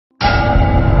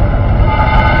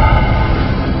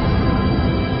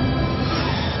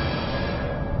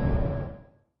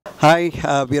Hi,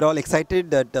 we are all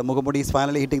excited that Mugamoodi is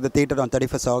finally hitting the theatre on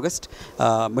 31st August.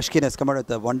 Mushkin has come out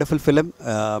with a wonderful film.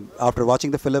 After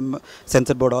watching the film,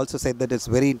 Censor Board also said that it's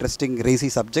very interesting, racy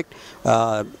subject.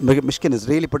 Mushkin has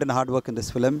really put in hard work in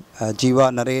this film. Jiva,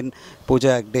 Naren,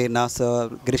 Pooja Agde, Nasser,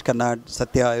 Girish Kannad,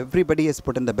 Satya, everybody has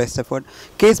put in the best effort.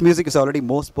 Case music is already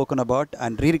most spoken about,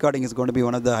 and re-recording is going to be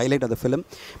one of the highlight of the film.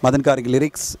 Madan Karg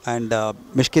lyrics and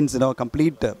Mushkin's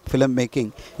complete film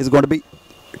making is going to be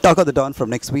talk of the dawn from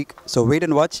next week. So wait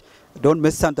and watch. Don't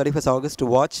miss on 31st August to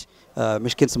watch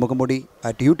Mushkin's Mugamoodi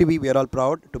at UTV. We are all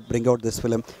proud to bring out this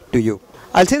film to you.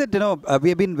 I'll say that we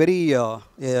have been very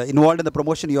involved in the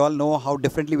promotion. You all know how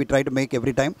differently we try to make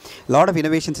every time. A lot of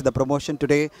innovations in the promotion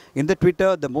today. In the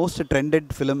Twitter, the most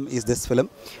trended film is this film,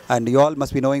 and you all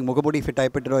must be knowing Mugamoodi. If you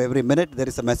type it, every minute there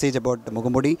is a message about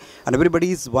Mugamoodi, and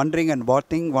everybody is wondering and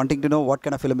wanting to know what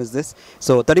kind of film is this.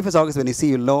 So 31st August, when you see,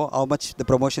 you'll know how much the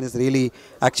promotion is really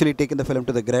actually taken the film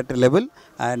to the greater level,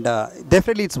 and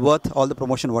definitely it's worth all the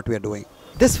promotion what we are doing.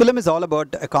 This film is all about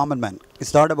a common man.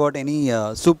 It's not about any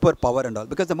super power and all.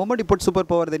 Because the moment you put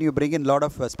superpower, then you bring in a lot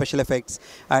of special effects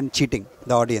and cheating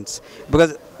the audience.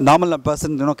 Because normal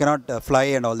person cannot fly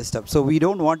and all this stuff. So we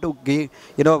don't want to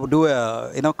do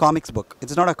a comics book.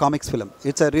 It's not a comics film.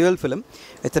 It's a real film.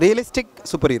 It's a realistic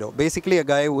superhero. Basically a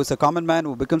guy who is a common man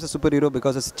who becomes a superhero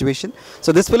because of situation.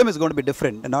 So this film is going to be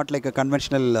different and not like a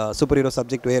conventional superhero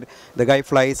subject where the guy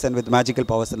flies and with magical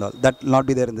powers and all. That will not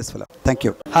be there in this film. Thank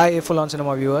you. Hi, full on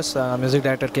cinema viewers. Music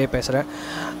director K. Pesra.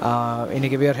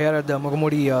 We are here at the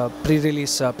Mugamoodi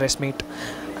pre-release press meet,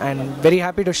 and very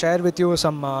happy to share with you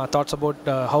some thoughts about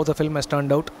how the film has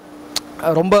turned out.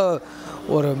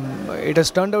 It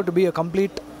has turned out to be a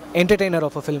complete entertainer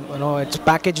of a film. It's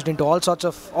packaged into all sorts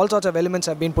of elements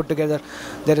have been put together.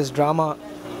 There is drama,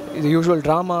 the usual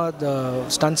drama, the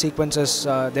stunt sequences.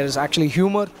 There is actually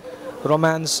humor,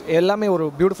 romance, எல்லாமே ஒரு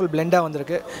beautiful பிளெண்டாக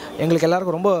வந்திருக்கு. எங்களுக்கு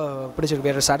எல்லாருக்கும் ரொம்ப பிடிச்சிருக்கு.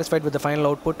 We are satisfied with the final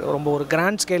output. ரொம்ப ஒரு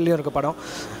grand ஸ்கேல்லையும் இருக்குது படம்.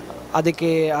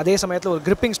 அதே சமயத்தில் ஒரு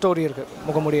gripping story இருக்குது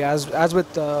முகமூடி. As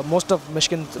with most of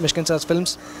Mishkin sir's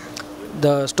films,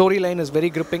 the storyline is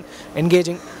very gripping,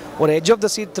 engaging. ஒரு edge of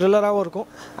the seat thriller-ஆகவும் இருக்கும்.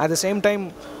 At the same time,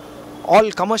 all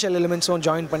commercial elements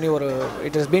join பண்ணி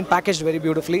it has been packaged very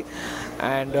beautifully,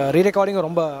 and re-recording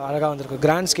ரொம்ப அழகாக வந்திருக்கு.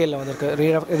 Grand scale வந்திருக்கு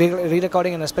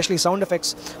re-recording, and especially sound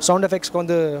effects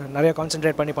வந்து நிறைய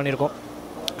concentrate பண்ணியிருக்கோம்.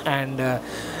 And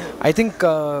I think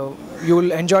you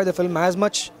will enjoy the film as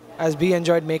much as we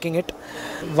enjoyed making it.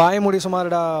 Mugamoodi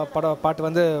Sumarada பாட்டு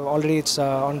வந்து already it's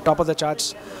on top of the charts.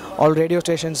 All radio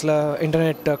stations,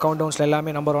 internet countdowns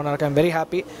எல்லாமே number 1 இருக்கு. I'm very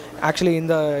happy. Actually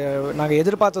இந்த நாங்கள்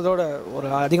எதிர்பார்த்ததோட ஒரு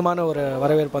அதிகமான ஒரு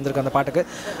வரவேற்பு வந்திருக்கு அந்த பாட்டுக்கு.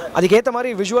 அதுக்கேற்ற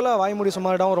மாதிரி விஷுவலாக Mugamoodi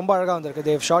Sumaradaவும் ரொம்ப அழகாக வந்திருக்கு.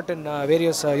 They've shot in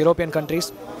various European countries.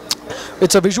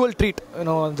 It's a visual treat.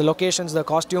 The locations, the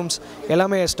costumes,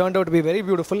 எல்லாமே has turned out to be very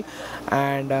beautiful,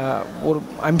 and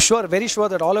I'm very sure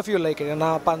that all of you like it.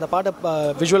 நான் அந்த பாட்டை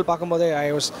visual பார்க்கும்போதே I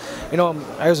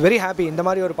was very happy. இந்த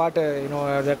மாதிரி ஒரு பாட்டு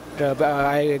that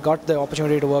I got the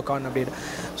opportunity to work on அப்படினு.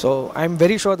 So I'm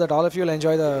very sure that all of you will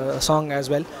enjoy the song as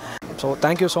well. So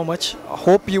thank you so much.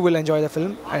 Hope you will enjoy the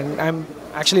film, and I'm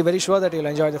actually very sure that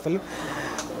you'll enjoy the film.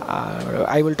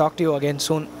 I will talk to you again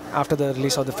soon after the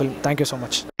release of the film. Thank you so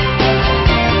much.